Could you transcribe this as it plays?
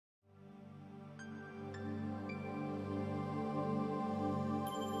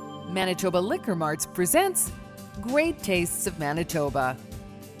Manitoba Liquor Marts presents Great Tastes of Manitoba.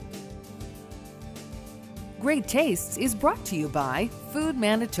 Great Tastes is brought to you by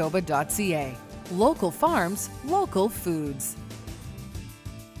foodManitoba.ca. Local farms, local foods.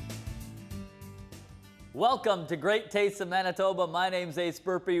 Welcome to Great Tastes of Manitoba. My name's Ace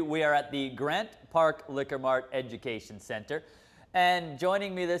Burpee. We are at the Grant Park Liquor Mart Education Center. And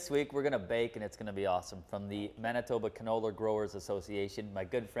joining me this week, we're going to bake, and it's going to be awesome. From the Manitoba Canola Growers Association, my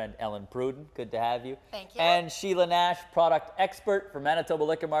good friend Ellen Pruden. Good to have you. Thank you. And Sheila Nash, product expert for Manitoba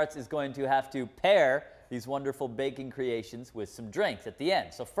Liquor Marts, is going to have to pair these wonderful baking creations with some drinks at the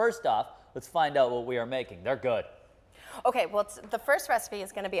end. So first off, let's find out what we are making. They're good. Okay, well, the first recipe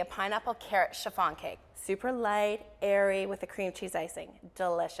is going to be a pineapple carrot chiffon cake. Super light, airy, with a cream cheese icing.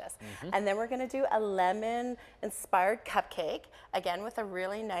 Delicious. And then we're going to do a lemon-inspired cupcake, again with a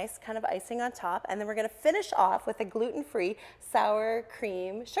really nice kind of icing on top. And then we're going to finish off with a gluten-free sour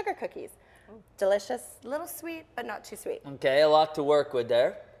cream sugar cookies. Delicious, a little sweet, but not too sweet. Okay, a lot to work with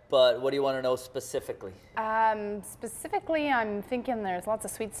there. But what do you want to know specifically? Specifically, I'm thinking there's lots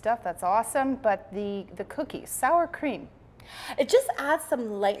of sweet stuff. That's awesome. But the cookies, sour cream. It just adds some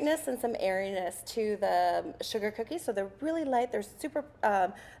lightness and some airiness to the sugar cookies. So they're really light. They're super,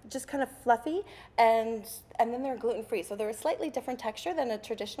 just kind of fluffy, and then they're gluten-free. So they're a slightly different texture than a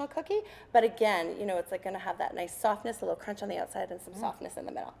traditional cookie. But again, you know, it's like going to have that nice softness, a little crunch on the outside, and some softness in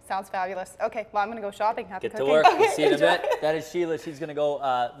the middle. Sounds fabulous. Okay, well, I'm going to go shopping. Happy Get cooking. to work. We'll see you in a bit. That is Sheila. She's going to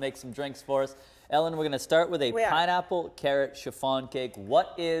go make some drinks for us. Ellen, we're going to start with a pineapple carrot chiffon cake.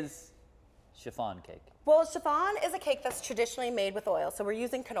 What is chiffon cake? Well, chiffon is a cake that's traditionally made with oil. So we're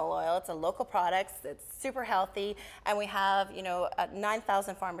using canola oil. It's a local product. It's super healthy. And we have, you know,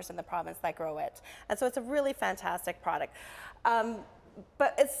 9,000 farmers in the province that grow it. And so it's a really fantastic product.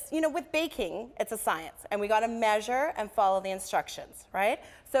 But it's, you know, with baking, it's a science. And we got to measure and follow the instructions, right?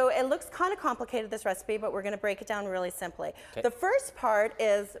 So it looks kind of complicated, this recipe, but we're going to break it down really simply. Okay. The first part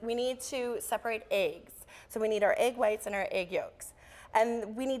is we need to separate eggs. So we need our egg whites and our egg yolks.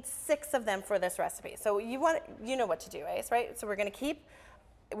 And we need 6 of them for this recipe. So you know what to do, Ace, right? So we're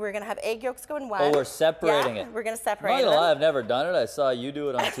gonna have egg yolks go in one. Oh, we're separating it. We're gonna separate I'm not gonna lie, I've never done it. I saw you do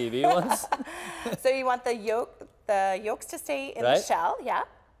it on TV once. So you want the yolks to stay in the shell, yeah.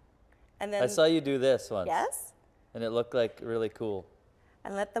 And then I saw you do this once. Yes. And it looked like really cool.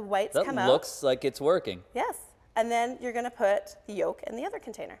 And let the whites come out. That looks like it's working. Yes. And then you're gonna put the yolk in the other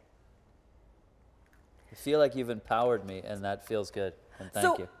container. I feel like you've empowered me, and that feels good. And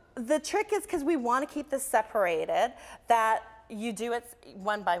thank you. The trick is, because we want to keep this separated, that you do it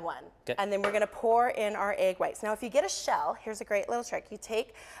one by one. Okay. And then we're going to pour in our egg whites. Now, if you get a shell, here's a great little trick. You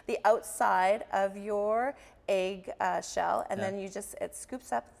take the outside of your egg shell, and then it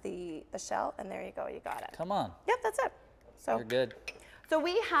scoops up the shell, and there you go. You got it. Come on. Yep, that's it. So you're good. So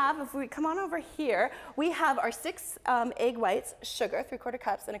we have, if we come on over here, we have our 6 egg whites, sugar, 3/4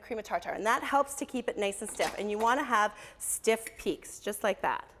 cups, and a cream of tartar. And that helps to keep it nice and stiff. And you want to have stiff peaks, just like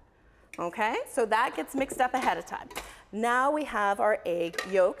that. Okay? So that gets mixed up ahead of time. Now we have our egg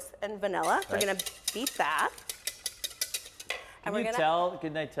yolks and vanilla. We're going to beat that. Can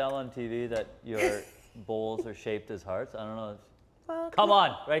I tell on TV that your bowls are shaped as hearts? I don't know. Well, come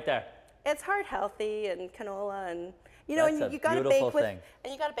on, right there. It's heart healthy and canola and... You know, and you got to bake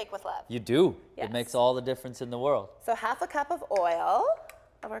with love. You do. Yes. It makes all the difference in the world. So 1/2 cup of oil,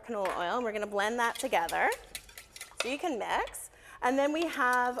 of our canola oil, and we're going to blend that together. So you can mix. And then we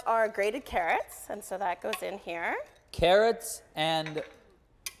have our grated carrots, and so that goes in here. Carrots and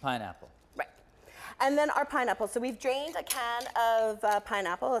pineapple. Right. And then our pineapple. So we've drained a can of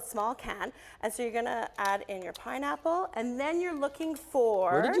pineapple, a small can. And so you're going to add in your pineapple, and then you're looking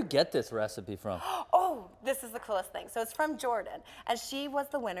for... Where did you get this recipe from? Oh, this is the coolest thing. So it's from Jordan, and she was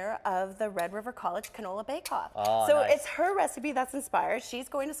the winner of the Red River College Canola Bake-Off. Oh, so nice. It's her recipe that's inspired. She's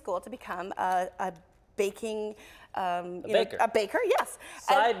going to school to become a baking... baker. A baker, yes.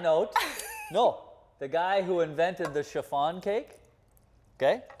 Side note, no, the guy who invented the chiffon cake,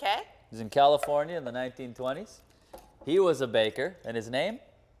 okay? Okay. He was in California in the 1920s. He was a baker, and his name?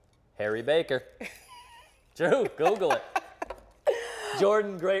 Harry Baker. True, Google it.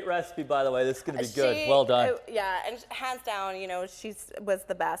 Jordan, great recipe, by the way. This is going to be good. Well done. Yeah, and hands down, you know, she was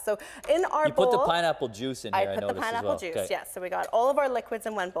the best. So in our bowl... You put the pineapple juice in here, I noticed as well. I put the pineapple juice, yes. So we got all of our liquids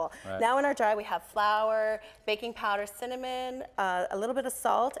in one bowl. Right. Now in our jar, we have flour, baking powder, cinnamon, a little bit of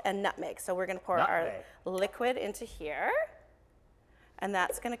salt, and nutmeg. So we're going to pour our liquid into here. And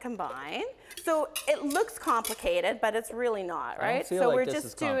that's going to combine. So it looks complicated, but it's really not, right? I don't feel like we're this just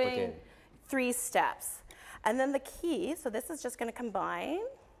is complicated. doing 3 steps. And then the key, so this is just going to combine.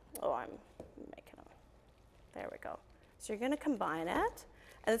 Oh, I'm making them. There we go. So you're going to combine it.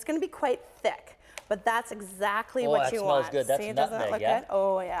 And it's going to be quite thick, but that's exactly what you want. Oh, that smells good. That's See, doesn't nutmeg, that look yeah? good?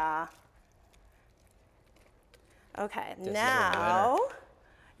 Oh, yeah. Okay, now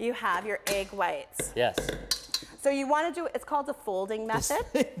you have your egg whites. Yes. So you want to do, it's called the folding method.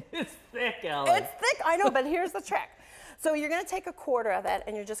 It's thick, Ellen. It's thick, I know, but here's the trick. So you're going to take a quarter of it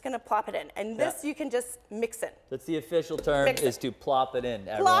and you're just going to plop it in. And this you can just mix it. That's the official term, is to plop it in,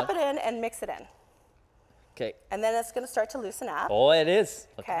 everyone. Plop it in and mix it in. Okay. And then it's going to start to loosen up. Oh, it is.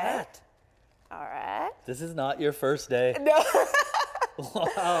 Look Okay. at that. All right. This is not your first day. No.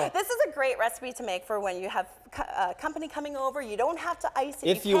 Wow. This is a great recipe to make for when you have company coming over. You don't have to ice it.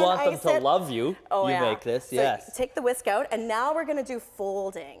 If you want them to love you, you make this, so yes. Take the whisk out, and now we're going to do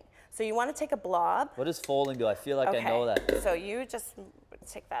folding. So you want to take a blob. What does folding do? I feel like I know that. So you just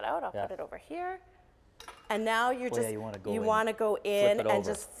take that out. I'll put it over here. And now you're just, you want to go in and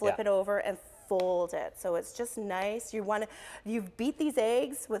just flip it over and fold it. So it's just nice. You've beat these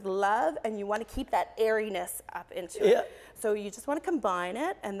eggs with love, and you want to keep that airiness up into it. So you just want to combine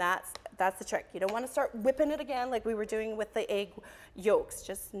it, and that's the trick. You don't want to start whipping it again like we were doing with the egg yolks.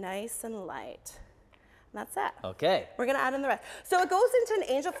 Just nice and light. And that's it. Okay. We're going to add in the rest. So it goes into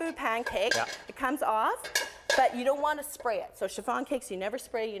an angel food pancake. Yeah. It comes off, but you don't want to spray it. So chiffon cakes, you never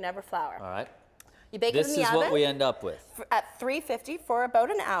spray, you never flour. All right. You bake it in the oven. This is what we end up with. At 350 for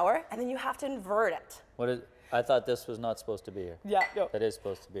about an hour, and then you have to invert it. I thought this was not supposed to be here. Yeah. No. That is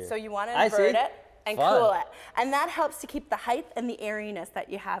supposed to be here. So you want to invert it and cool it. And that helps to keep the height and the airiness that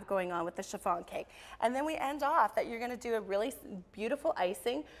you have going on with the chiffon cake. And then we end off that you're going to do a really beautiful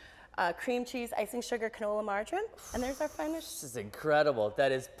icing. Cream cheese, icing sugar, canola margarine, and there's our finish. This is incredible.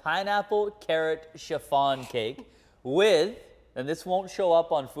 That is pineapple carrot chiffon cake with, and this won't show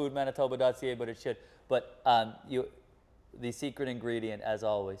up on foodManitoba.ca, but it should. But the secret ingredient, as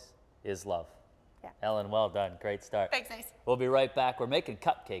always, is love. Yeah. Ellen, well done. Great start. Thanks, Ace. We'll be right back. We're making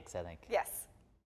cupcakes, I think. Yes.